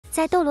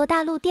在《斗罗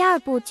大陆》第2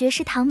部《绝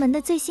世唐门》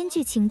的最新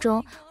剧情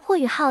中，霍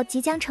雨浩即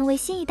将成为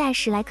新一代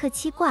史莱克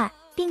七怪，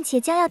并且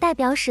将要代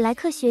表史莱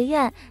克学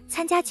院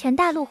参加全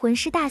大陆魂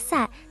师大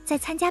赛。在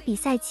参加比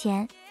赛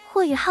前，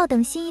霍雨浩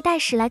等新一代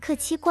史莱克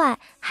七怪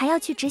还要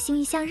去执行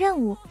一项任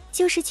务，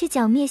就是去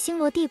剿灭星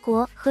罗帝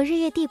国和日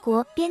月帝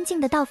国边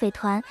境的盗匪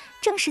团。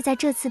正是在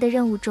这次的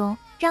任务中，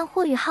让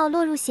霍雨浩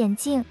落入险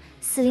境，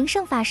死灵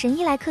圣法神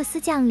伊莱克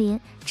斯降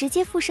临，直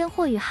接附身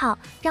霍雨浩，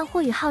让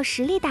霍雨浩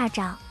实力大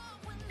涨。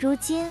如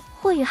今，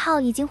霍雨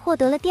浩已经获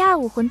得了第2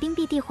武魂冰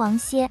碧帝皇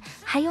蝎，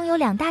还拥有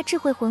2大智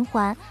慧魂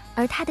环，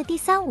而他的第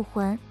3武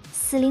魂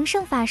死灵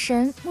圣法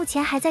神目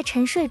前还在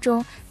沉睡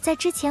中。在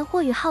之前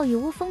霍雨浩与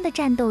巫风的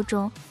战斗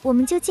中，我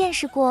们就见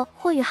识过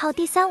霍雨浩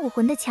第3武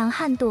魂的强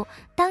悍度。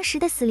当时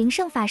的死灵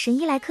圣法神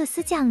伊莱克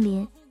斯降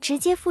临，直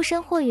接附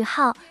身霍雨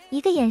浩，一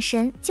个眼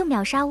神就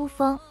秒杀巫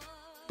风。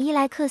伊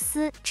莱克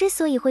斯之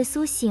所以会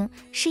苏醒，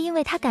是因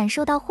为他感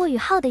受到霍雨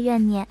浩的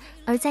怨念，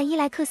而在伊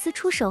莱克斯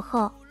出手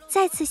后，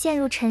再次陷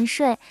入沉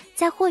睡，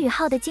在霍雨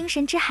浩的精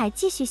神之海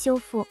继续修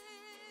复。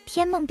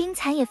天梦冰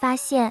蚕也发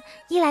现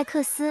伊莱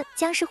克斯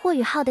将是霍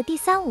雨浩的第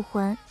3武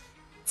魂。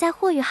在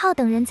霍雨浩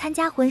等人参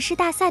加魂师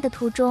大赛的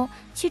途中，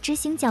去执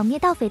行剿灭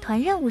盗匪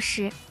团任务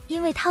时，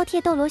因为饕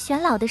餮斗罗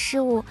玄老的失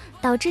误，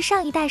导致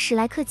上一代史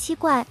莱克七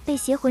怪被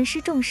邪魂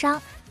师重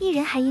伤，一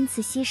人还因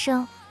此牺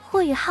牲。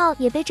霍雨浩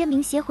也被这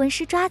名邪魂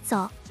师抓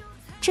走。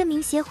这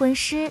名邪魂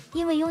师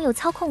因为拥有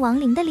操控亡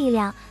灵的力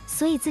量，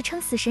所以自称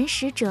死神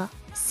使者。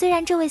虽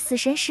然这位死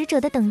神使者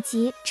的等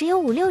级只有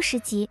50-60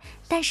级，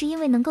但是因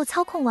为能够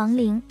操控亡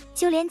灵，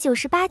就连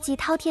98级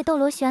饕餮斗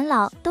罗玄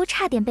老都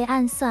差点被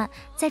暗算。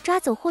在抓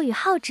走霍雨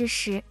浩之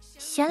时，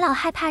玄老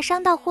害怕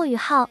伤到霍雨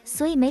浩，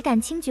所以没敢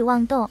轻举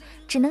妄动，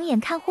只能眼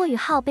看霍雨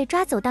浩被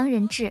抓走当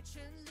人质。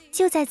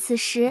就在此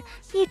时，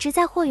一直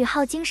在霍雨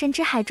浩精神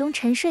之海中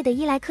沉睡的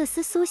伊莱克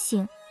斯苏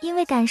醒，因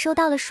为感受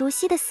到了熟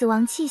悉的死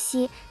亡气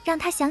息，让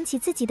他想起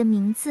自己的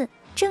名字，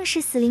正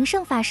是死灵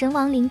圣法神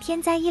亡灵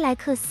天灾伊莱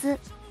克斯。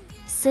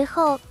随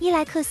后，伊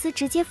莱克斯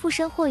直接附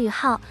身霍雨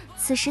浩，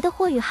此时的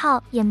霍雨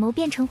浩眼眸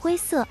变成灰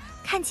色，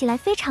看起来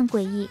非常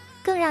诡异。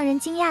更让人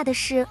惊讶的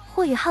是，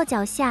霍雨浩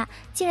脚下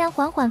竟然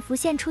缓缓浮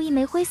现出一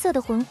枚灰色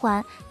的魂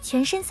环，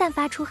全身散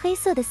发出黑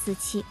色的死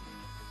气，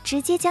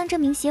直接将这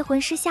名邪魂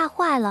师吓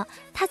坏了。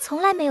他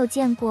从来没有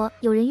见过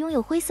有人拥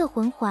有灰色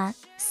魂环，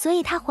所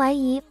以他怀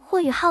疑霍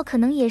雨浩可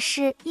能也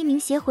是一名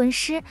邪魂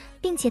师，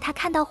并且他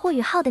看到霍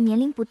雨浩的年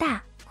龄不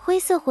大，灰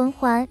色魂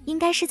环应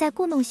该是在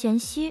故弄玄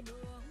虚。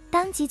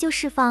当即就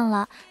释放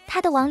了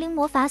他的亡灵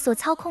魔法所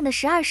操控的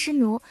12尸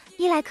奴。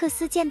伊莱克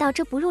斯见到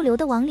这不入流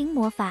的亡灵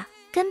魔法，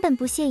根本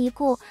不屑一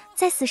顾，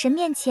在死神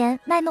面前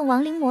卖弄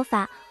亡灵魔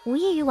法，无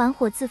异于玩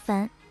火自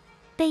焚。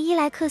被伊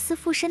莱克斯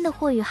附身的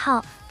霍雨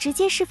浩直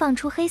接释放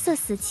出黑色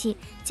死气，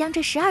将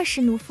这12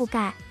尸奴覆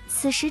盖。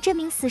此时这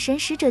名死神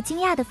使者惊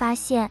讶地发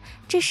现，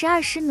这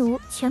12尸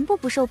奴全部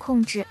不受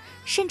控制，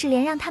甚至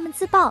连让他们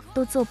自爆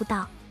都做不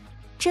到。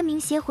这名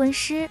邪魂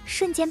师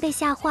瞬间被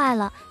吓坏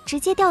了，直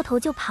接掉头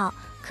就跑。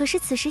可是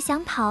此时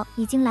想跑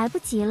已经来不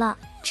及了，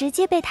直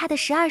接被他的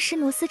12尸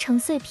奴撕成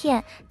碎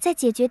片。在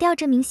解决掉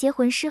这名邪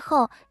魂师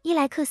后，伊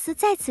莱克斯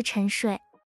再次沉睡。